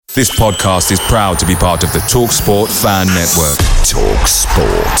This podcast is proud to be part of the TalkSport Fan Network.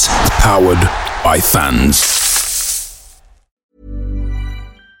 TalkSport. Powered by fans.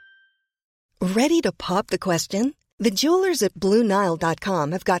 Ready to pop the question? The jewelers at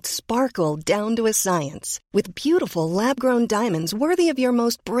BlueNile.com have got sparkle down to a science with beautiful lab-grown diamonds worthy of your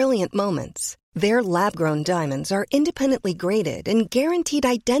most brilliant moments. Their lab-grown diamonds are independently graded and guaranteed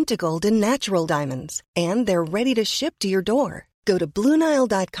identical to natural diamonds. And they're ready to ship to your door. Go to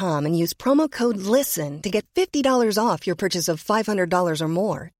BlueNile.com and use promo code LISTEN to get $50 off your purchase of $500 or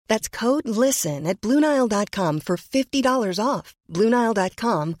more. That's code LISTEN at BlueNile.com for $50 off.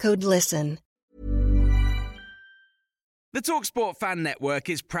 BlueNile.com, code LISTEN. The TalkSport Fan Network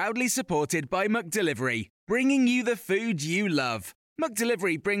is proudly supported by McDelivery, bringing you the food you love.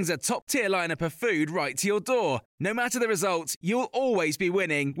 McDelivery brings a top-tier lineup of food right to your door. No matter the result, you'll always be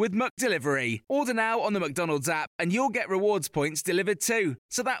winning with McDelivery. Order now on the McDonald's app and you'll get rewards points delivered too.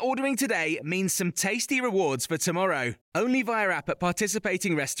 So that ordering today means some tasty rewards for tomorrow. Only via app at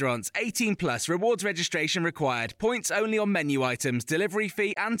participating restaurants. 18 plus. Rewards registration required. Points only on menu items. Delivery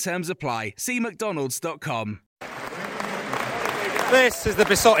fee and terms apply. See mcdonalds.com. This is the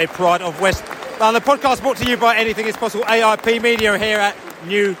besotted pride of West. And the podcast brought to you by Anything Is Possible AIP Media here at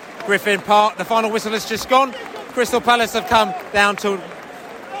New Griffin Park. The final whistle has just gone. Crystal Palace have come down to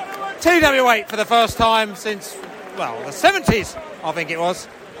TW8 for the first time since, well, the 70s, I think it was.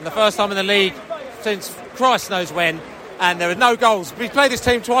 And the first time in the league since Christ knows when. And there are no goals. We've played this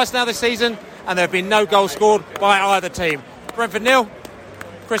team twice now this season, and there have been no goals scored by either team. Brentford 0,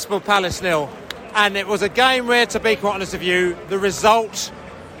 Crystal Palace 0. And it was a game where, to be quite honest with you, the result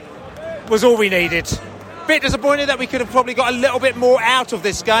was all we needed. Bit disappointed that we could have probably got a little bit more out of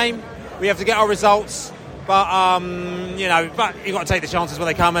this game. We have to get our results, but but you've got to take the chances when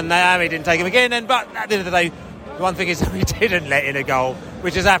they come, and we didn't take them again. But at the end of the day, the one thing is that we didn't let in a goal,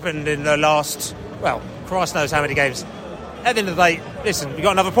 which has happened in the last, well, Christ knows how many games. At the end of the day, listen, we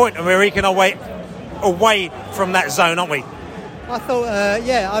got another point, and we're eking our way away from that zone, aren't we? I thought,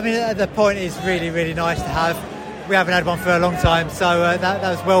 the point is really, really nice to have. We haven't had one for a long time, so that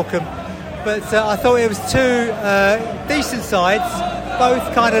was welcome. But I thought it was two decent sides,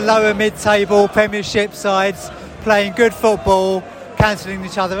 both kind of lower mid-table Premiership sides, playing good football, cancelling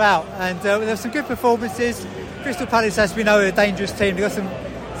each other out. And there were some good performances. Crystal Palace, as we know, are a dangerous team. They've got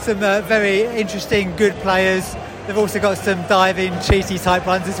some very interesting, good players. They've also got some diving, cheaty type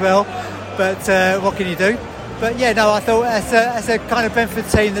ones as well. But what can you do? But yeah, no, I thought as a kind of Brentford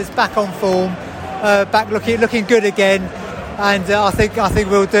team that's back on form, back looking good again. And I think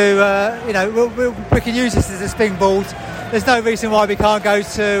we'll do. We can use this as a springboard. There's no reason why we can't go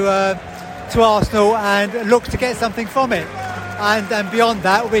to Arsenal and look to get something from it. And beyond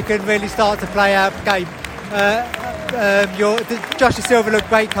that, we can really start to play our game. Josh Silva looked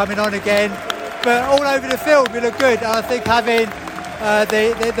great coming on again, but all over the field we look good. And I think having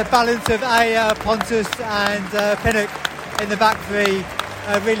the balance of Pontus and Pinnock in the back three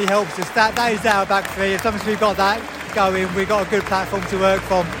really helps us. That is our back three. As long as we've got that going, we've got a good platform to work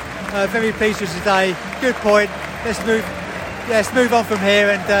from. Very pleased with today. Good point. Let's move on from here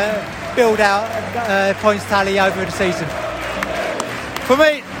and build out points tally over the season. For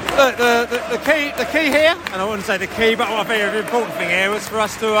me, the key here, and I wouldn't say the key, but I think the important thing here was for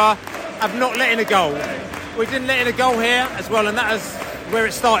us to have not let in a goal. We didn't let in a goal here as well, and that is where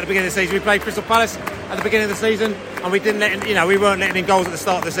it started at the beginning of the season. We played Crystal Palace at the beginning of the season, and we didn't let in, we weren't letting in goals at the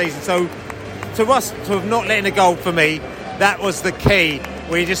start of the season. So to us, to have not let in a goal, for me, that was the key.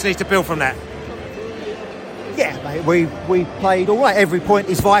 We just need to build from that. Yeah, mate, we played all right. Every point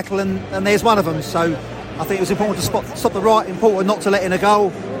is vital, and there's one of them. So I think it was important to stop the right, important not to let in a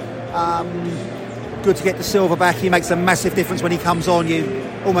goal. Good to get the Silva back. He makes a massive difference when he comes on. You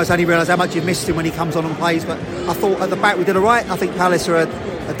almost only realise how much you've missed him when he comes on and plays. But I thought at the back we did all right. I think Palace are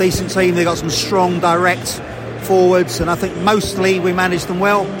a decent team. They've got some strong, direct forwards, and I think mostly we managed them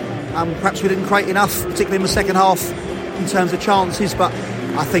well. Perhaps we didn't create enough, particularly in the second half, in terms of chances. But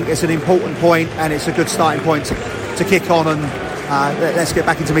I think it's an important point, and it's a good starting point to kick on, and let's get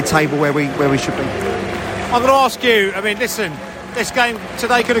back into mid-table where we should be. I'm going to ask you. I mean, listen. This game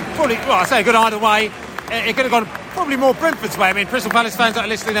today could have probably, well, I say good either way. It could have gone probably more Brentford's way. I mean, Crystal Palace fans that are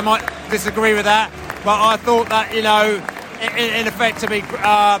listening, they might disagree with that. But I thought that, in effect, to me,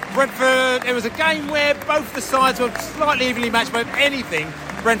 Brentford, it was a game where both the sides were slightly evenly matched. But if anything,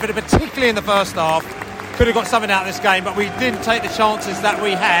 Brentford, particularly in the first half, could have got something out of this game. But we didn't take the chances that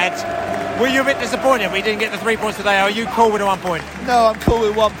we had. Were you a bit disappointed we didn't get the 3 points today? Are you cool with the 1 point? No, I'm cool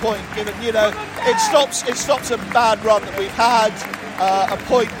with 1 point. Given it stops a bad run that we've had. A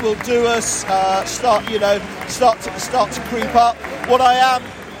point will do us. Start to creep up. What I am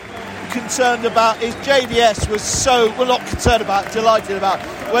concerned about is JDS was not concerned about, delighted about.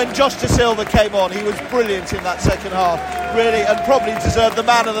 When Josh De Silva came on, he was brilliant in that second half, really, and probably deserved the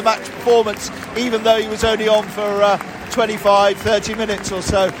man of the match performance, even though he was only on for 25, 30 minutes or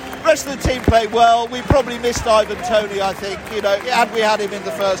so. The rest of the team played well. We probably missed Ivan Toney, I think. Had we had him in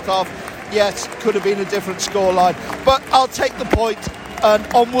the first half, yes, could have been a different scoreline. But I'll take the point, and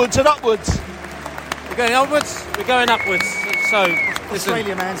onwards and upwards. We're going onwards, we're going upwards. So, listen.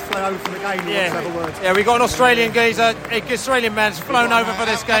 Australian man's flown over for the game. Yeah, we've got an Australian geezer. Australian man's flown over for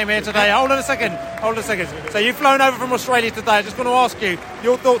this game here today. Hold on a second. So you've flown over from Australia today. I'm just going to ask you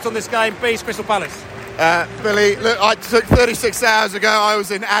your thoughts on this game. Bees, Crystal Palace. Billy, look, I took 36 hours ago. I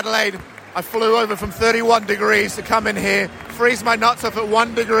was in Adelaide. I flew over from 31 degrees to come in here, freeze my nuts off at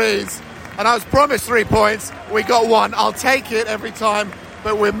 1 degree, and I was promised 3 points. We got one. I'll take it every time,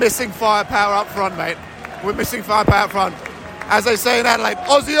 but we're missing firepower up front, mate. We're missing firepower up front. As they say in Adelaide,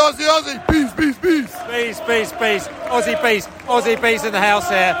 Aussie, Aussie, Aussie, peace, peace, peace. Peace, peace, peace. Aussie peace. Aussie peace in the house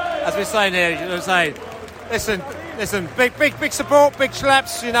here, as we're saying here. You know what I'm saying? Listen, big support, big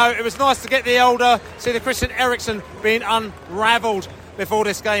slaps. It was nice to get the see the Christian Eriksen being unravelled before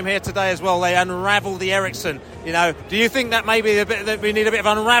this game here today as well. They unravelled the Eriksen. Do you think that maybe that we need a bit of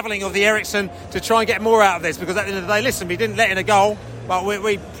unravelling of the Eriksen to try and get more out of this? Because at the end of the day, listen, we didn't let in a goal, but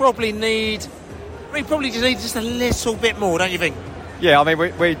we probably just need just a little bit more, don't you think? Yeah, I mean,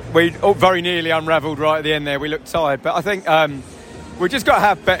 we very nearly unravelled right at the end there. We looked tired, but I think we've just got to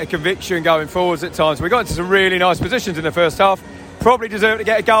have better conviction going forwards at times. We got into some really nice positions in the first half. Probably deserved to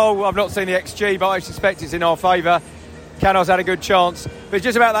get a goal. I've not seen the XG, but I suspect it's in our favour. Cano's had a good chance. But it's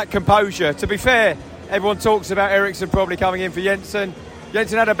just about that composure. To be fair, everyone talks about Eriksen probably coming in for Jensen.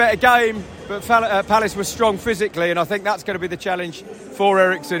 Jensen had a better game, but Palace was strong physically, and I think that's going to be the challenge for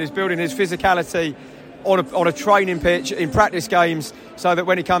Eriksen, is building his physicality on a training pitch in practice games, so that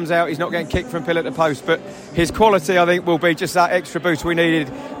when he comes out he's not getting kicked from pillar to post. But his quality, I think, will be just that extra boost we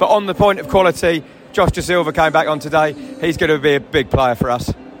needed. But on the point of quality, Josh De Silva came back on today. He's going to be a big player for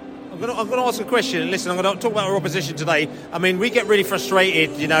us. I'm going to ask a question. Listen, I'm going to talk about our opposition today. I mean, we get really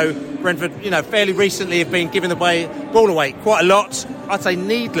frustrated. Brentford, fairly recently have been giving the ball away quite a lot. I'd say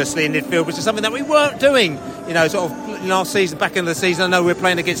needlessly in midfield, which is something that we weren't doing. Sort of last season, back in the season. I know we're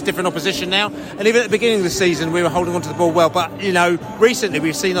playing against different opposition now, and even at the beginning of the season, we were holding on to the ball well. But recently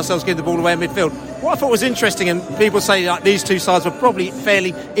we've seen ourselves giving the ball away in midfield. What I thought was interesting, and people say like these two sides were probably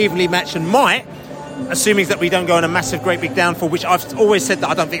fairly evenly matched, and might. Assuming that we don't go on a massive, great big downfall, which I've always said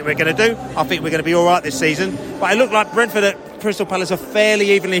that I don't think we're going to do. I think we're going to be all right this season. But it looked like Brentford at Crystal Palace are fairly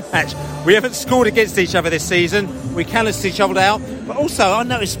evenly matched. We haven't scored against each other this season. We canvassed each other out. But also, I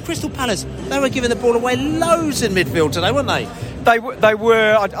noticed Crystal Palace, they were giving the ball away loads in midfield today, weren't they? They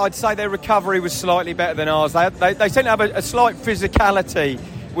were. I'd say their recovery was slightly better than ours. They seem to have a slight physicality,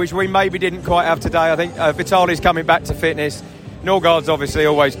 which we maybe didn't quite have today. I think Vitali's coming back to fitness. Norgard's obviously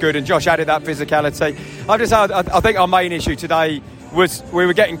always good, and Josh added that physicality. I think our main issue today was we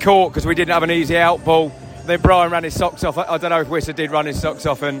were getting caught because we didn't have an easy out ball. Then Brian ran his socks off. I don't know if Wissa did run his socks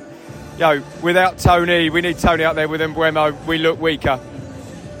off, and without Tony, we need Tony out there with Mbuemo. We look weaker.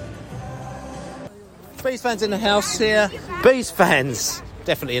 Bees fans in the house here. Bees fans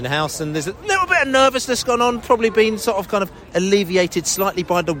definitely in the house, and there's a little bit of nervousness gone on, probably been sort of kind of alleviated slightly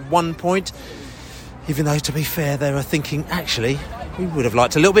by the 1 point. Even though, to be fair, they were thinking, actually, we would have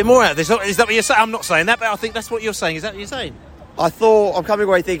liked a little bit more out of this. Is that what you're saying? I'm not saying that, but I think that's what you're saying. Is that what you're saying? I'm coming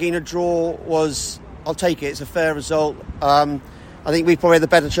away thinking a draw was, I'll take it, it's a fair result. I think we probably had the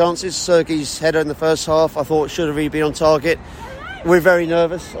better chances. Sergei's header in the first half, I thought should have really been on target. We're very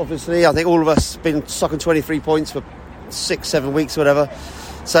nervous, obviously. I think all of us have been stuck on 23 points for 6-7 weeks or whatever.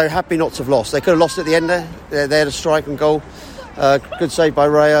 So happy not to have lost. They could have lost at the end there. They had a strike and goal. Good save by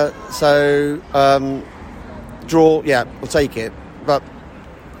Raya. So draw, yeah, we'll take it. But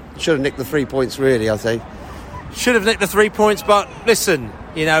should have nicked the 3 points, really, I think. Should have nicked the 3 points, but listen,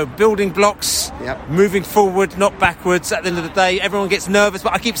 building blocks, moving forward, not backwards. At the end of the day, everyone gets nervous,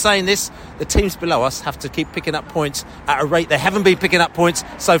 but I keep saying this, the teams below us have to keep picking up points at a rate they haven't been picking up points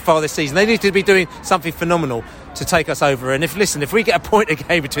so far this season. They need to be doing something phenomenal to take us over, and if we get a point a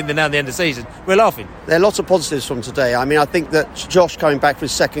game between the now and the end of the season, we're laughing. There are lots of positives from today. I mean, I think that Josh coming back for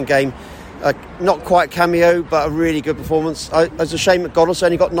his second game, not quite cameo, but a really good performance. It's a shame that Goddard's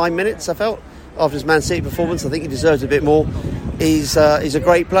only got 9 minutes, I felt, after his Man City performance. I think he deserves a bit more. He's a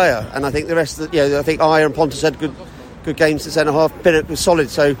great player, and I think the rest of I think Ayer and Pontus had good games at centre half. Pinnock was solid,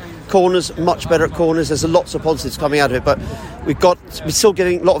 so corners, much better at corners. There's lots of positives coming out of it, but we're still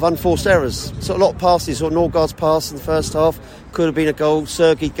getting a lot of unforced errors. So a lot of passes, or Norgard's pass in the first half could have been a goal.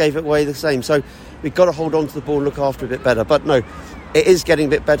 Sergei gave it away the same. So we've got to hold on to the ball and look after it a bit better. But no, it is getting a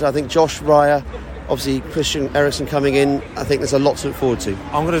bit better. I think Josh Raya, obviously Christian Eriksen coming in, I think there's a lot to look forward to.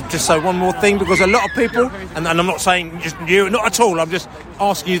 I'm going to just say one more thing, because a lot of people, and I'm not saying just you, not at all, I'm just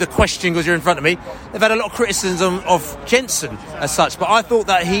asking you the question because you're in front of me, they've had a lot of criticism of Jensen as such, but I thought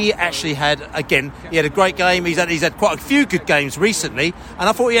that he actually had a great game. He's had quite a few good games recently, and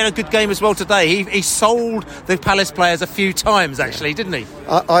I thought he had a good game as well today. He sold the Palace players a few times, actually, didn't he?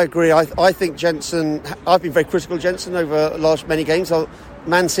 I agree. I think Jensen, I've been very critical of Jensen over the last many games,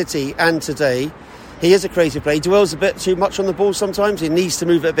 Man City and today. He is a creative player. He dwells a bit too much on the ball sometimes. He needs to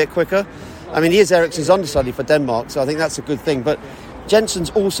move it a bit quicker. I mean, he is Eriksen's understudy for Denmark, so I think that's a good thing. But Jensen's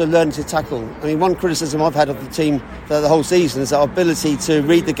also learned to tackle. I mean, one criticism I've had of the team for the whole season is our ability to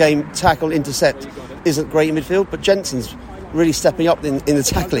read the game, tackle, intercept isn't great in midfield. But Jensen's really stepping up in the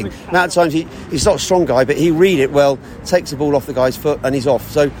tackling. The amount of times he's not a strong guy, but he read it well, takes the ball off the guy's foot, and he's off.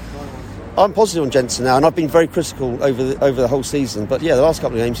 So I'm positive on Jensen now, and I've been very critical over the whole season. But yeah, the last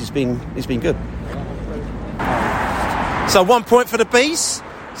couple of games he's been good. So 1 point for the Bees.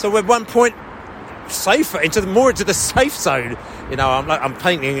 So we're 1 point safer into the safe zone. You know, I'm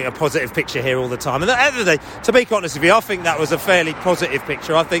painting a positive picture here all the time. And at the end of the day, to be honest with you, I think that was a fairly positive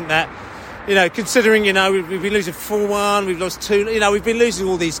picture. I think that, you know, considering, you know, we've been losing 4-1, we've lost 2, you know, we've been losing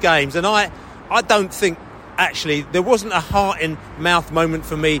all these games, and I don't think actually there wasn't a heart in mouth moment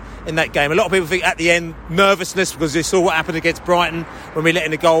for me in that game. A lot of people think at the end nervousness because they saw what happened against Brighton when we let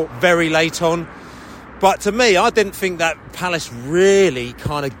in a goal very late on. But to me, I didn't think that Palace really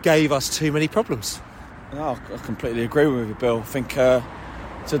kind of gave us too many problems. No, I completely agree with you, Bill. I think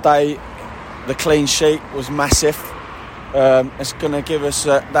today the clean sheet was massive. It's going to give us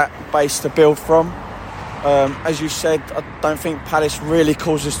that base to build from. As you said, I don't think Palace really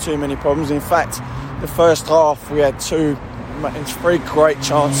causes too many problems. In fact, the first half we had 3 great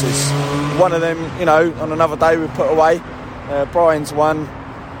chances. One of them, you know, on another day we put away. Brian's one.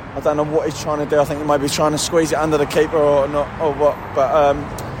 I don't know what he's trying to do. I think he might be trying to squeeze it under the keeper or not, or what. But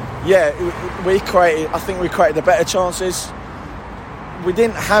we created the better chances. We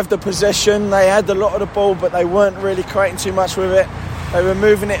didn't have the possession. They had a lot of the ball, but they weren't really creating too much with it. They were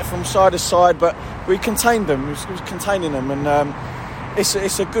moving it from side to side, but we contained them. We was containing them, and it's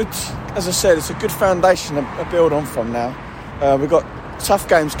a good, as I said, it's a good foundation to build on from now. We've got tough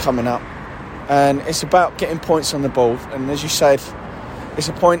games coming up, and it's about getting points on the board. And as you said, it's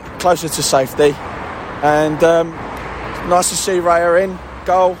a point closer to safety, and nice to see Raya in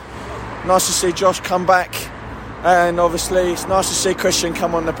goal, nice to see Josh come back, and obviously it's nice to see Christian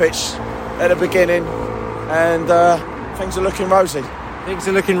come on the pitch at the beginning, and things are looking rosy. Things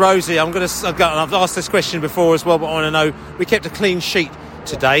are looking rosy. I've asked this question before as well, but I want to know, we kept a clean sheet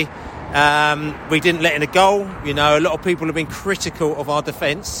today. We didn't let in a goal. You know, a lot of people have been critical of our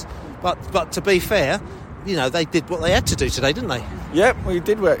defence, but to be fair, you know, they did what they had to do today, didn't they? Yeah, we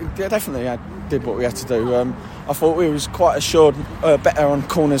did. Definitely did what we had to do. I thought we was quite assured, better on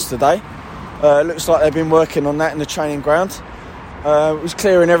corners today. It looks like they've been working on that in the training ground. It was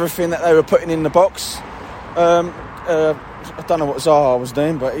clearing everything that they were putting in the box. I don't know what Zaha was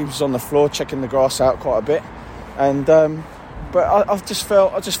doing, but he was on the floor checking the grass out quite a bit. And but I just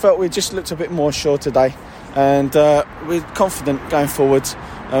felt we just looked a bit more assured today, and we're confident going forward.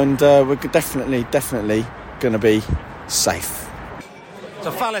 And we're definitely going to be safe.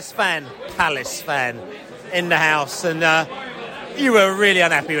 So Palace fan in the house, and you were really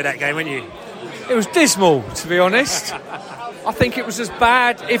unhappy with that game, weren't you? It was dismal, to be honest. I think it was as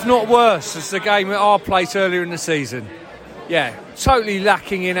bad, if not worse, as the game at our place earlier in the season. Yeah, totally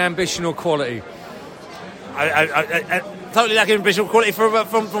lacking in ambition or quality. Totally lacking in ambition or quality from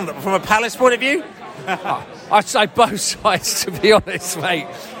a Palace point of view? I'd say both sides, to be honest, mate.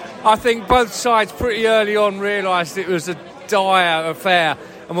 I think both sides pretty early on realised it was a dire affair,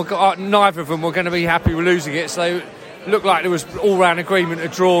 and neither of them were going to be happy with losing it, so it looked like there was all-round agreement a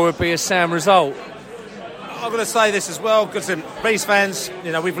draw would be a sound result. I'm going to say this as well, because Bees fans,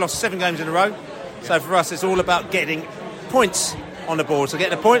 you know, we've lost 7 games in a row, so for us it's all about getting points on the board. So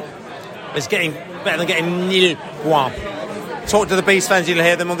getting a point is getting better than getting nil point. Talk to the Bees fans, you'll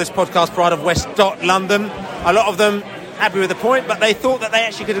hear them on this podcast, Pride of West London. A lot of them happy with the point, but they thought that they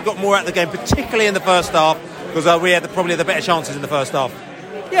actually could have got more out of the game, particularly in the first half, because we had probably the better chances in the first half.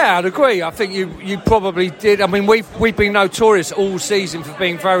 Yeah, I'd agree. I think you probably did. I mean, we've been notorious all season for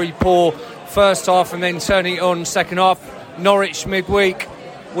being very poor first half and then turning it on second half. Norwich midweek,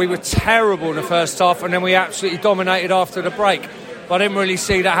 we were terrible in the first half, and then we absolutely dominated after the break. But I didn't really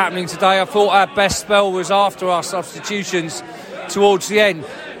see that happening today. I thought our best spell was after our substitutions towards the end.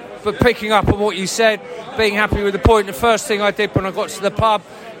 But picking up on what you said, being happy with the point, the first thing I did when I got to the pub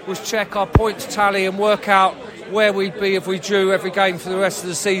was check our points tally and work out where we'd be if we drew every game for the rest of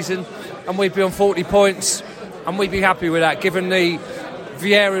the season, and we'd be on 40 points, and we'd be happy with that, given the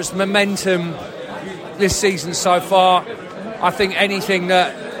Vieira's momentum this season so far. I think anything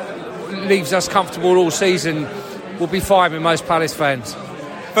that leaves us comfortable all season will be fine with most Palace fans.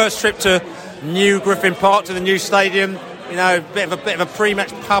 First trip to New Griffin Park, to the new stadium. You know, bit of a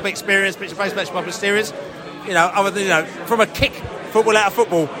pre-match pub experience, bit of post-match pub experience. You know, other than from a kick football out of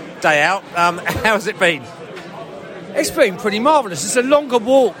football day out, how has it been? It's been pretty marvellous. It's a longer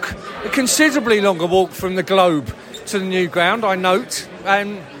walk, a considerably longer walk from the Globe to the new ground, I note,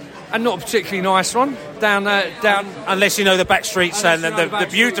 and not a particularly nice one down. Unless you know the back streets and the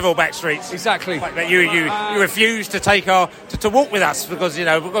beautiful back streets. Exactly. But you refused to take to walk with us because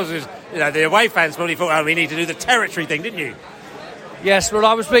the away fans probably thought, we need to do the territory thing, didn't you? Yes, well,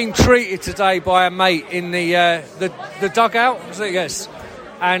 I was being treated today by a mate in the dugout, was it? Yes.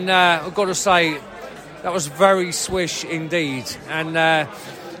 And I've got to say, that was very swish indeed. And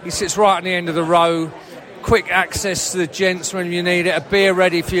he sits right on the end of the row, quick access to the gents when you need it, a beer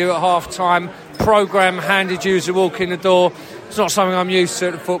ready for you at half-time, programme handed you as you walk in the door. It's not something I'm used to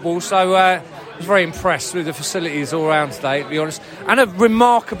at football, so I was very impressed with the facilities all around today, to be honest. And a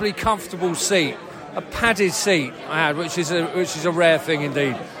remarkably comfortable seat. A padded seat I had, which is a rare thing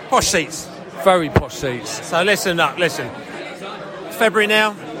indeed. Posh seats. Very posh seats. So listen. February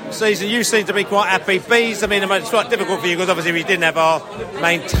now, season, you seem to be quite happy. Bees, it's quite difficult for you because obviously we didn't have our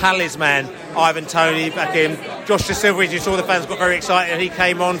main talisman, Ivan Toney, back in. Josh De Silva, as you saw, the fans got very excited. He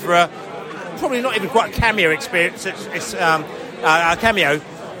came on for probably not even quite a cameo experience. It's a cameo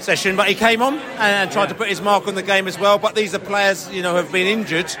session, but he came on and tried to put his mark on the game as well. But these are players, who have been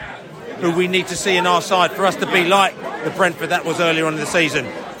injured, who we need to see in our side for us to be like the Brentford that was earlier on in the season.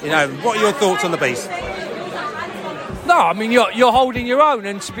 What are your thoughts on the Bees? No, you're holding your own,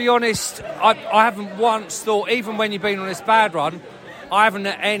 and to be honest, I haven't once thought, even when you've been on this bad run, I haven't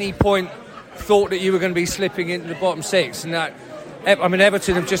at any point thought that you were going to be slipping into the bottom six. And that,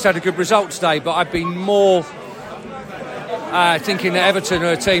 Everton have just had a good result today, but I've been more thinking that Everton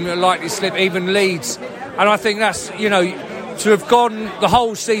are a team that are likely to slip, even Leeds. And I think that's, to have gone the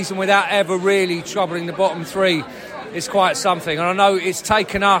whole season without ever really troubling the bottom three is quite something. And I know it's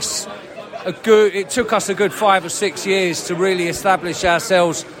taken us it took us a good 5 or 6 years to really establish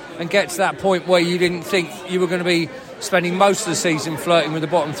ourselves and get to that point where you didn't think you were going to be spending most of the season flirting with the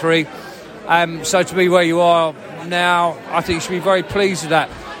bottom three. So to be where you are now, I think you should be very pleased with that.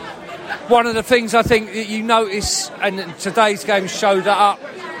 One of the things I think that you notice, and today's game showed that up,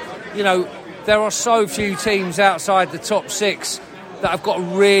 there are so few teams outside the top six that have got a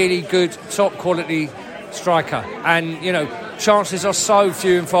really good top quality striker, and chances are so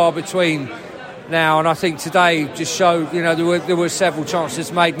few and far between now, and I think today just showed there were several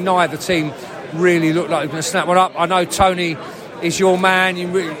chances made. Neither team really looked like they were going to snap one up. I know Tony is your man,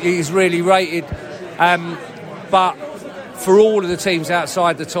 he's really rated, but for all of the teams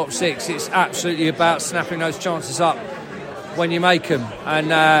outside the top six, it's absolutely about snapping those chances up when you make them,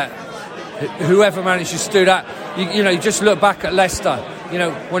 and whoever manages to do that, you just look back at Leicester.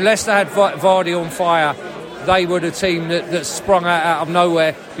 When Leicester had Vardy on fire, they were the team that sprung out of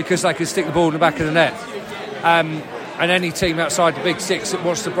nowhere because they could stick the ball in the back of the net. And any team outside the big six that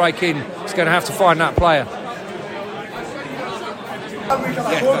wants to break in is going to have to find that player.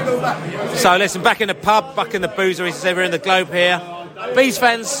 Yeah. So listen, back in the pub, back in the boozer, as I say, we're in the Globe here. Bees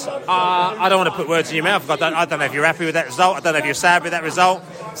fans, I don't want to put words in your mouth. I don't know if you're happy with that result. I don't know if you're sad with that result.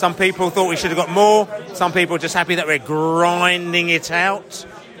 Some people thought we should have got more. Some people are just happy that we're grinding it out.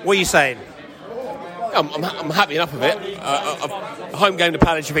 What are you saying? I'm happy enough with it. A home game to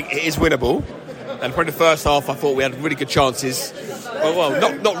Palace, I think it is winnable. And for the first half, I thought we had really good chances. Well,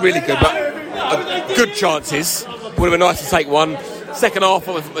 not really good, but good chances. Would have been nice to take one. Second half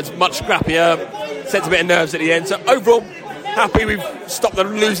was much scrappier. Sent a bit of nerves at the end. So overall, happy we've stopped the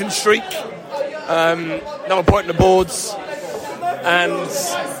losing streak. Another point on the boards. And,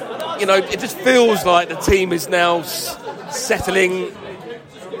 it just feels like the team is now settling.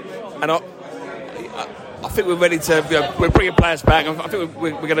 And I think we're ready to. We're bringing players back. I think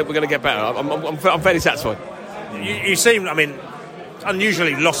we're going to get better. I'm fairly satisfied. You seem,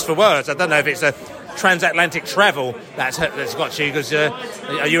 unusually lost for words. I don't know if it's a transatlantic travel that's got you, because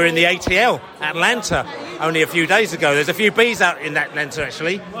you were in the ATL, Atlanta, only a few days ago. There's a few bees out in Atlanta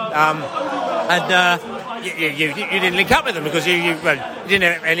actually, and you didn't link up with them because you didn't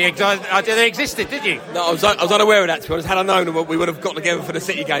have any idea they existed, did you? No, I was unaware of that, to be honest. Had I known, we would have got together for the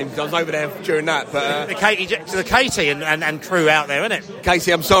City game, because I was over there during that. But the Katie and crew out there, isn't it?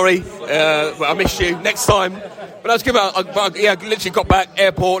 Casey, I'm sorry, I missed you. Next time. But that was good. I literally got back,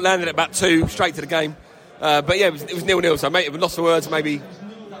 airport, landed at about 2, straight to the game. But yeah, it was 0-0. So maybe lost the words, maybe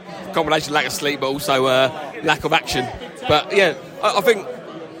a combination of lack of sleep, but also lack of action. But yeah, I think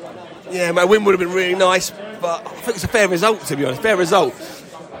a win would have been really nice. But I think it's a fair result, to be honest. Fair result.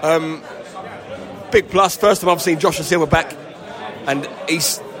 Big plus. First time I've seen Joshua Silva back, and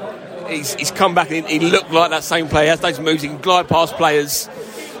he's come back and he looked like that same player. He has those moves, he can glide past players,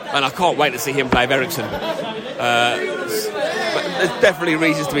 and I can't wait to see him play with Ericsson. But there's definitely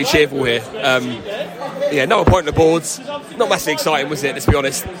reasons to be cheerful here. No point on the boards. Not massively exciting, was it? Let's be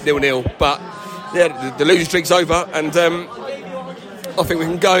honest, 0-0. But yeah, the losing streak's over, and I think we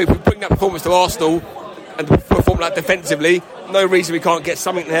can go. If we bring that performance to Arsenal and perform that defensively, no reason we can't get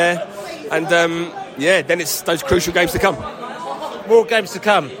something there. And then it's those crucial games to come. More games to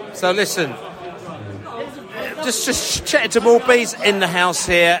come. So listen, just chatting to more bees in the house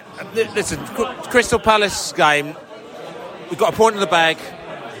here. Listen, Crystal Palace game, we've got a point in the bag.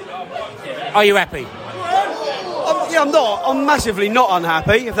 Are you happy? I'm not. I'm massively not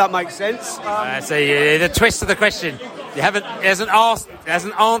unhappy, if that makes sense. So the twist of the question. He hasn't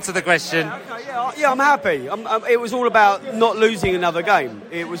answered the question. Okay, I'm happy. It was all about not losing another game.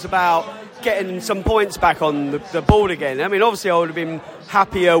 It was about getting some points back on the board again. I mean, obviously I would have been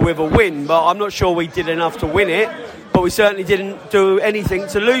happier with a win, but I'm not sure we did enough to win it. But we certainly didn't do anything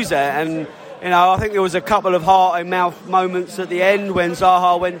to lose it. And I think there was a couple of heart-in-mouth moments at the end when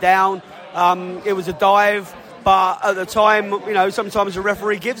Zaha went down. It was a dive, but at the time, sometimes the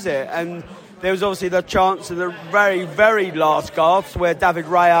referee gives it. And there was obviously the chance in the very, very last gasp where David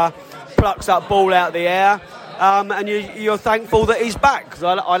Raya plucks that ball out of the air. And you're thankful that he's back, because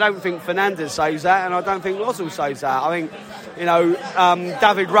I don't think Fernandes saves that, and I don't think Lozell saves that. I think,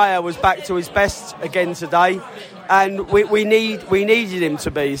 David Raya was back to his best again today, and we needed him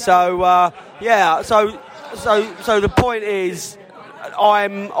to be. So So the point is,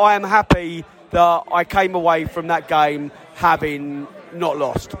 I'm happy that I came away from that game having not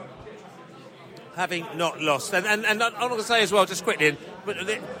lost. Having not lost. And I'm going to say as well, just quickly, but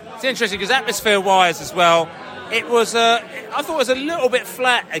it's interesting because atmosphere-wise as well, I thought it was a little bit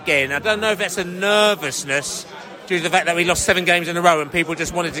flat again. I don't know if that's a nervousness due to the fact that we lost 7 games in a row and people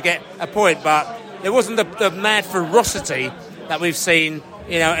just wanted to get a point, but there wasn't the mad ferocity that we've seen,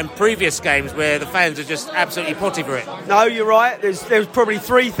 in previous games where the fans are just absolutely potty for it. No, you're right. There's probably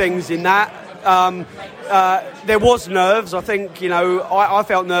 3 things in that. There was nerves. I think, I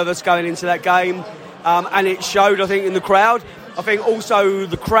felt nervous going into that game, and it showed, I think, in the crowd. I think also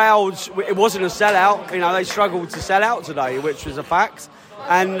the crowds, it wasn't a sellout. They struggled to sell out today, which was a fact.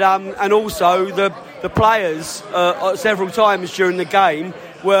 And also the players several times during the game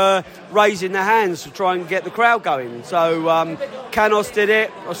were raising their hands to try and get the crowd going. So Canos did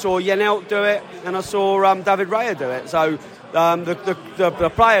it, I saw Yenelt do it, and I saw David Raya do it. So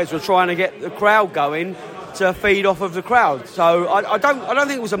the players were trying to get the crowd going to feed off of the crowd. So I don't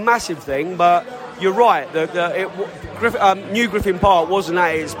think it was a massive thing, but you're right. New Griffin Park wasn't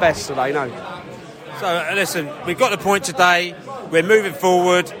at its best today, no. So listen, we've got the point today. We're moving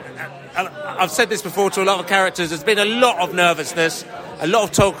forward. I've said this before to a lot of characters. There's been a lot of nervousness, a lot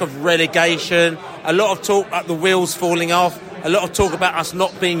of talk of relegation, a lot of talk about the wheels falling off, a lot of talk about us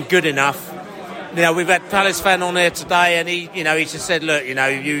not being good enough. We've had Palace fan on there today, and he just said, look,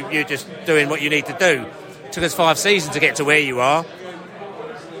 you're just doing what you need to do. It took us 5 seasons to get to where you are.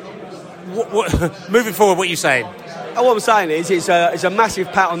 Moving forward, what are you saying? What I'm saying is it's a massive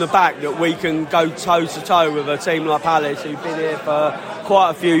pat on the back that we can go toe-to-toe with a team like Palace, who've been here for quite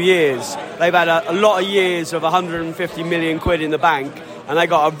a few years. They've had a lot of years of 150 million quid in the bank, and they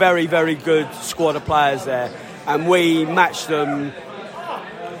got a very, very good squad of players there. And we matched them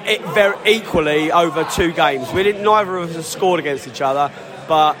very equally over 2 games. Neither of us scored against each other,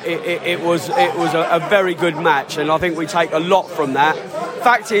 but it was a very good match, and I think we take a lot from that.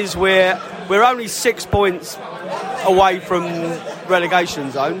 Fact is, we're only 6 points away from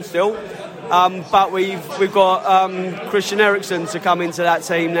relegation zone still, but we've got Christian Eriksen to come into that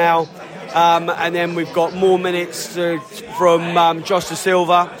team now, and then we've got more minutes from Josh Da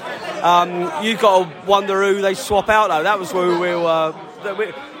Silva. You've got to wonder who they swap out though. That was where we were.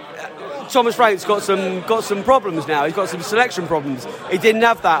 Thomas Frank's got some problems now. He's got some selection problems. He didn't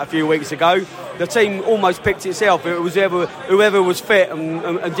have that a few weeks ago. The team almost picked itself. It was whoever was fit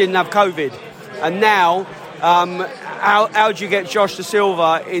and didn't have COVID. And now, how do you get Josh Da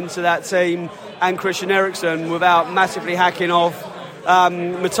Silva into that team and Christian Eriksen without massively hacking off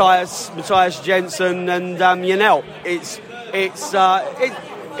Matthias Jensen and Yenelt? It's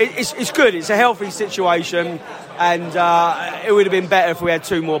good. It's a healthy situation. And it would have been better if we had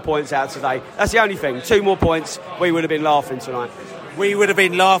 2 more points out today. That's the only thing. 2 more points, we would have been laughing tonight. We would have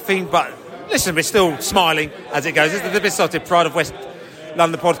been laughing, but listen, we're still smiling as it goes. This is the Besotted Pride of West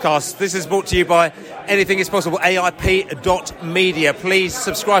London podcast. This is brought to you by Anything Is Possible, AIP.media. Please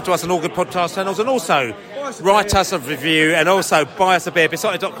subscribe to us on all good podcast channels, and also write us a review, and also buy us a beer,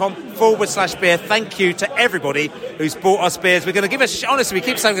 besotted.com/beer. Thank you to everybody who's bought us beers. We're going to give honestly, we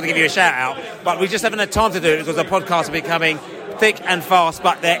keep saying we're going to give you a shout out, but we just haven't had time to do it because the podcasts are becoming thick and fast,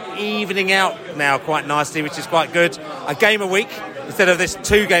 but they're evening out now quite nicely, which is quite good. A game a week instead of this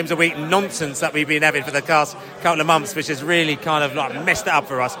 2 games a week nonsense that we've been having for the past couple of months, which has really kind of like messed it up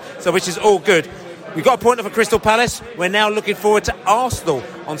for us, so which is all good. We've got a point for Crystal Palace. We're now looking forward to Arsenal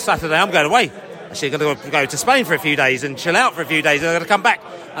on Saturday. I'm going away. Actually, I'm going to go to Spain for a few days and chill out for a few days, and I'm going to come back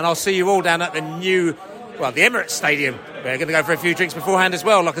and I'll see you all down at the the Emirates Stadium. We're going to go for a few drinks beforehand as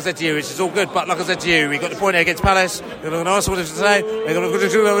well, like I said to you, which is all good. But like I said to you, we've got the point here against Palace. We're going to ask what to say. We're going to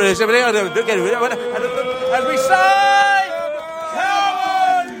do and we say, come on,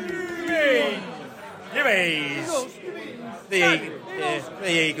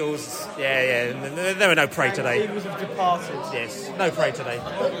 the Eagles. Yeah. There were no prey today. The Eagles have departed. Yes, no prey today.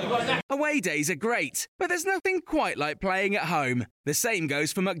 Away days are great, but there's nothing quite like playing at home. The same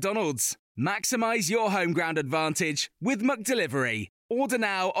goes for McDonald's. Maximise your home ground advantage with McDelivery. Order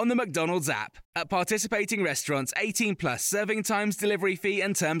now on the McDonald's app. At participating restaurants, 18 plus, serving times, delivery fee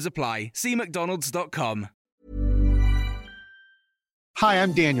and terms apply. See mcdonalds.com. Hi,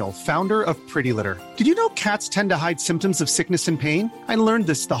 I'm Daniel, founder of Pretty Litter. Did you know cats tend to hide symptoms of sickness and pain? I learned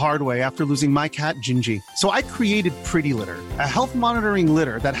this the hard way after losing my cat, Gingy. So I created Pretty Litter, a health monitoring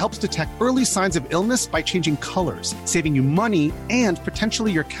litter that helps detect early signs of illness by changing colors, saving you money and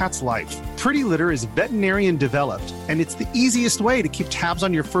potentially your cat's life. Pretty Litter is veterinarian developed, and it's the easiest way to keep tabs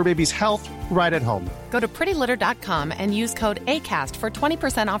on your fur baby's health right at home. Go to prettylitter.com and use code ACAST for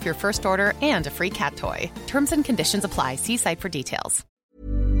 20% off your first order and a free cat toy. Terms and conditions apply. See site for details.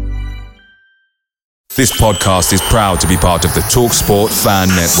 This podcast is proud to be part of the TalkSport Fan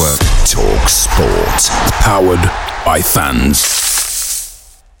Network. TalkSport. Powered by fans.